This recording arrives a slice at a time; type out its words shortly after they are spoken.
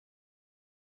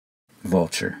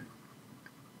Vulture.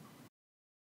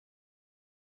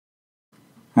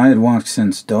 I had walked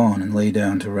since dawn and lay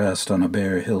down to rest on a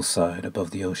bare hillside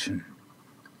above the ocean.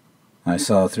 I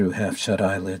saw through half-shut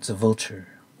eyelids a vulture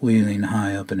wheeling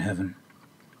high up in heaven,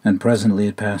 and presently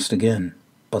it passed again,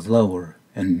 but lower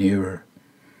and nearer.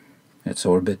 Its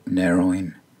orbit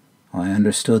narrowing, I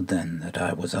understood then that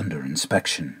I was under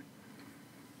inspection.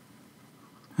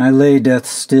 I lay death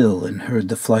still and heard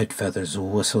the flight feathers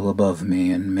whistle above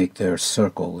me and make their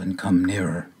circle and come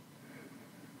nearer.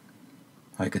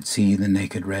 I could see the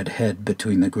naked red head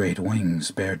between the great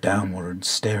wings bear downward,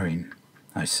 staring.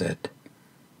 I said,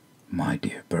 "My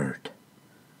dear bird,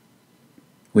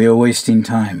 we are wasting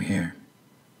time here.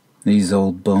 These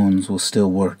old bones will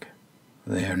still work.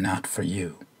 They are not for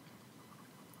you."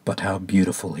 But how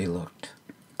beautiful he looked,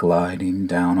 gliding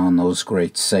down on those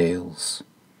great sails.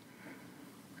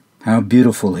 How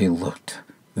beautiful he looked,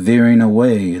 veering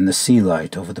away in the sea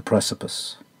light over the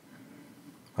precipice.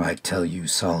 I tell you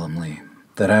solemnly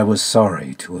that I was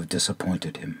sorry to have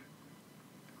disappointed him.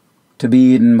 To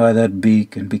be eaten by that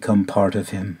beak and become part of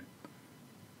him.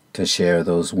 To share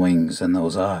those wings and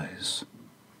those eyes.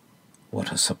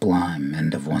 What a sublime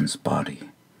end of one's body.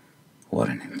 What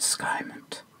an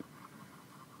enskyment.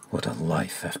 What a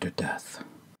life after death.